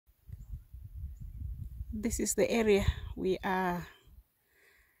This is the area we've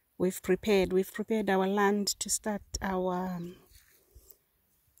prepared our land to start our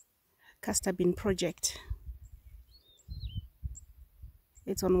castor bean project.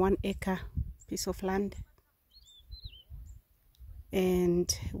 It's on 1 acre piece of land, and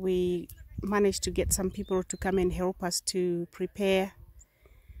we managed to get some people to come and help us to prepare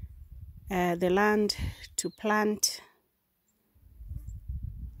the land, to plant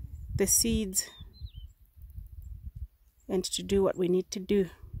the seeds and to do what we need to do.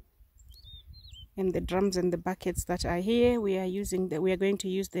 And the drums and the buckets that are here, we are going to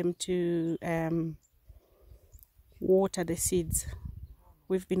use them to water the seeds.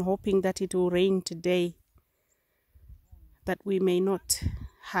 We've been hoping that it will rain today, that we may not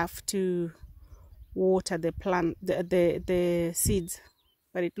have to water the seeds,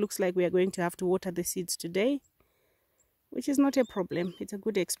 but it looks like we are going to have to water the seeds today, which is not a problem. It's a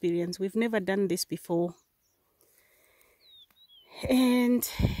good experience. We've never done this before, and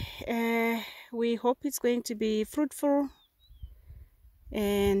we hope it's going to be fruitful,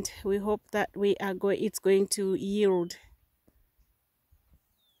 and we hope that it's going to yield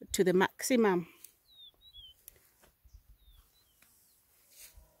to the maximum.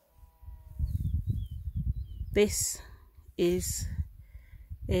 This is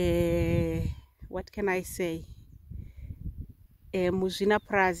what can I say? Muzvina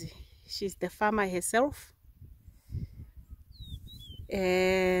Prazi. She's the farmer herself.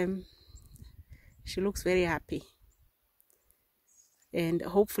 She looks very happy, and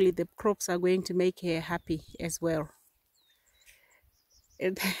hopefully the crops are going to make her happy as well.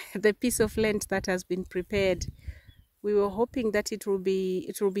 The piece of land that has been prepared, we were hoping that it will be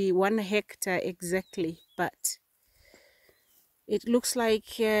 1 hectare exactly, but it looks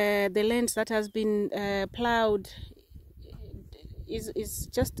like the land that has been plowed is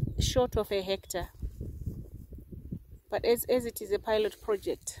just short of 1 hectare. But as it is a pilot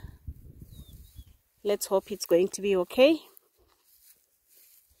project, let's hope it's going to be okay.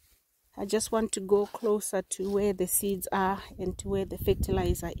 I just want to go closer to where the seeds are and to where the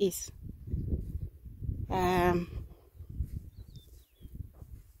fertilizer is.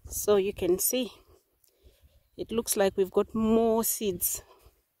 So you can see, it looks like we've got more seeds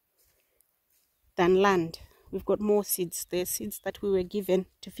than land. We've got more seeds. The seeds that we were given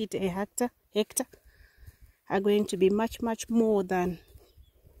to feed a hectare are going to be much more than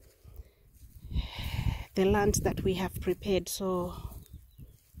the land that we have prepared. So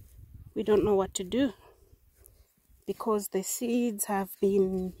we don't know what to do, because the seeds have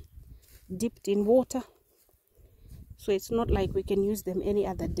been dipped in water, so it's not like we can use them any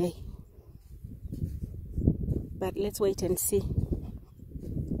other day. But let's wait and see.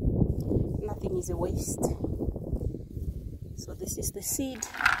 Nothing is a waste. So this is the seed,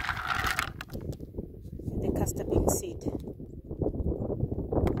 the castor bean seed.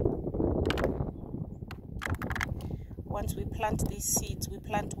 Once we plant these seeds, we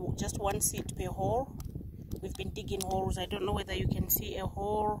plant just 1 seed per hole. We've been digging holes. I don't know whether you can see a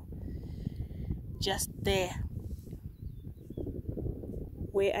hole just there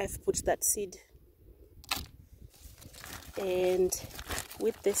where I've put that seed. And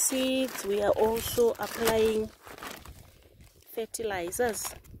with the seeds, we are also applying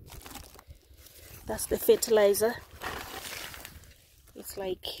fertilizers. That's the fertilizer. It's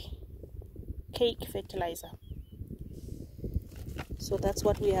like cake fertilizer. So that's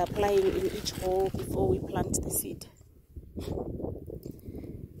what we are applying in each hole before we plant the seed.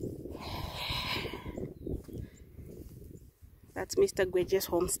 That's Mr. Gweje's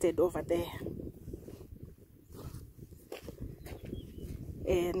homestead over there.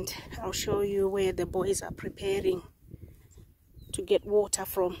 And I'll show you where the boys are preparing to get water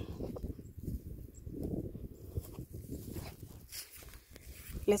from.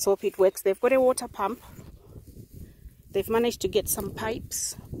 Let's hope it works. They've got a water pump. They've managed to get some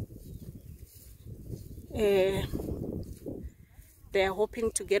pipes. They're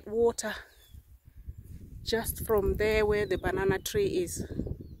hoping to get water just from there where the banana tree is.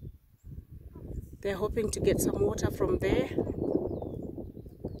 They're hoping to get some water from there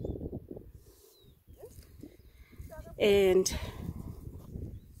and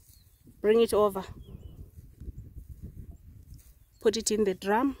bring it over, put it in the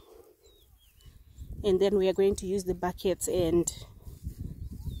drum, and then we are going to use the buckets, and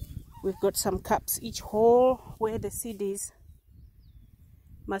we've got some cups. Each hole where the seed is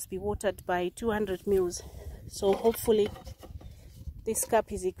must be watered by 200 mils. So hopefully this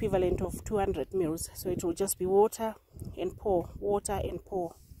cup is equivalent of 200 mils. So it will just be water and pour, water and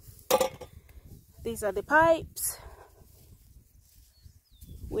pour. These are the pipes.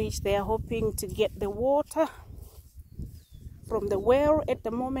 which they are hoping to get the water from the well. At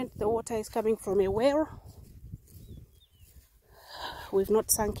the moment, the water is coming from a well. We've not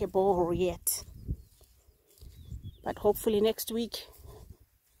sunk a borehole yet, but hopefully next week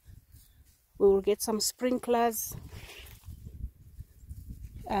we will get some sprinklers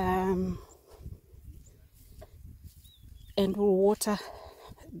and we'll water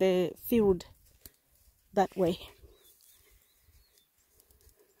the field that way.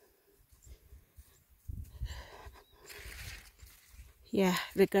 Yeah,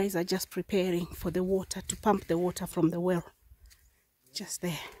 the guys are just preparing for the water, to pump the water from the well. Just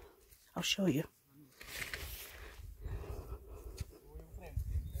there. I'll show you.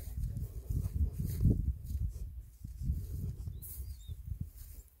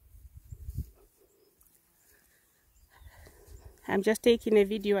 I'm just taking a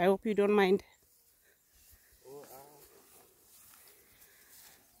video. I hope you don't mind.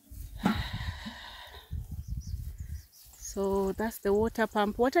 So that's the water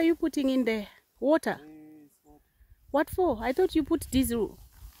pump. What are you putting in there? Water? What for? I thought you put diesel.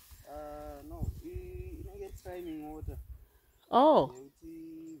 No, it's timing water. Oh.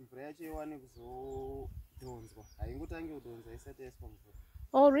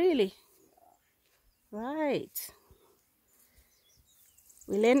 Oh, really? Right.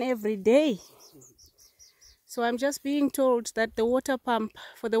 We learn every day. So I'm just being told that the water pump,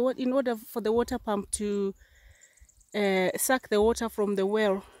 in order for the water pump to suck the water from the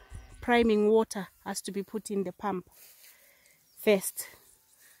well, priming water has to be put in the pump first.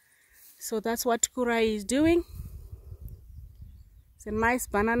 So that's what Kura is doing. It's a nice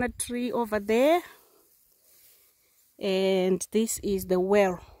banana tree over there, and this is the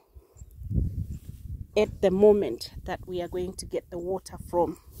well at the moment that we are going to get the water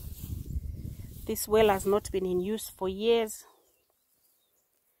from. This well has not been in use for years.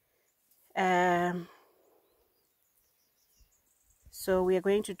 So we are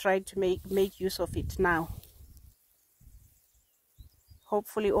going to try to make use of it now.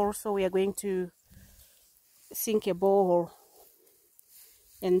 Hopefully also we are going to sink a borehole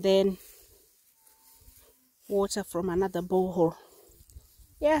and then water from another borehole.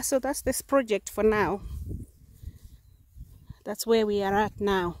 Yeah, so that's this project for now. That's where we are at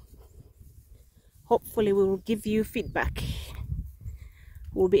now. Hopefully we will give you feedback.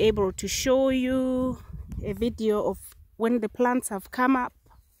 We'll be able to show you a video of when the plants have come up,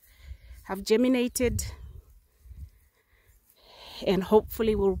 have germinated, and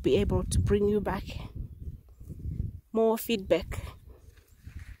hopefully we'll be able to bring you back more feedback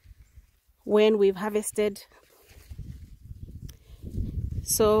when we've harvested.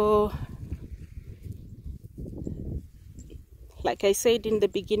 So, like I said in the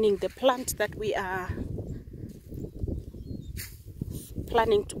beginning, the plant that we are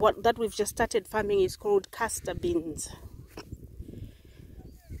planning to, that we've just started farming is called castor beans.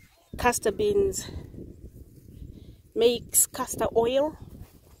 Castor beans makes castor oil,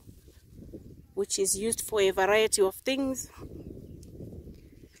 which is used for a variety of things,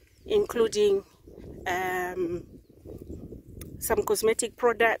 including some cosmetics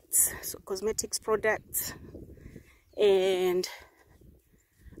products, and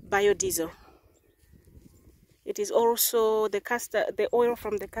biodiesel. It is also the oil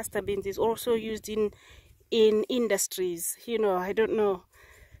from the castor beans is also used in industries. You know, I don't know,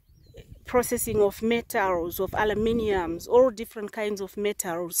 processing of metals, of aluminiums, all different kinds of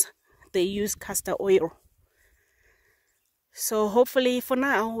metals. They use castor oil. So hopefully for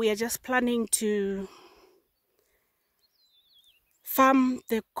now we are just planning to farm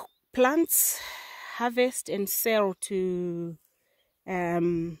the plants, harvest and sell to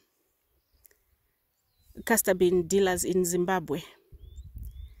castor bean dealers in Zimbabwe.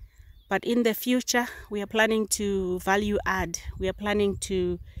 But in the future we are planning to value add. We are planning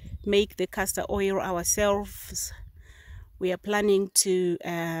to make the castor oil ourselves. We are planning to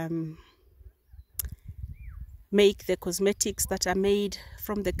make the cosmetics that are made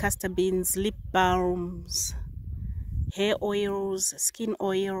from the castor beans, lip balms, hair oils, skin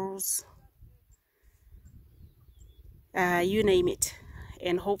oils, you name it.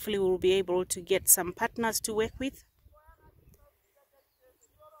 And hopefully we'll be able to get some partners to work with.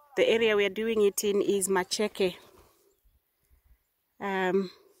 The area we are doing it in is Macheke.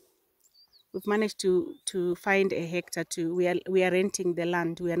 We've managed to find a hectare too. We are renting the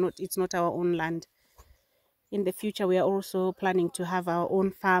land. It's not our own land. In the future we are also planning to have our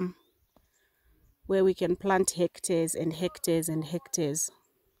own farm where we can plant hectares and hectares and hectares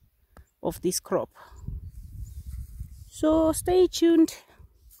of this crop. So stay tuned.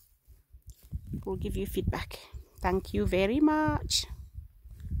 We'll give you feedback. Thank you very much.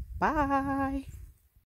 Bye.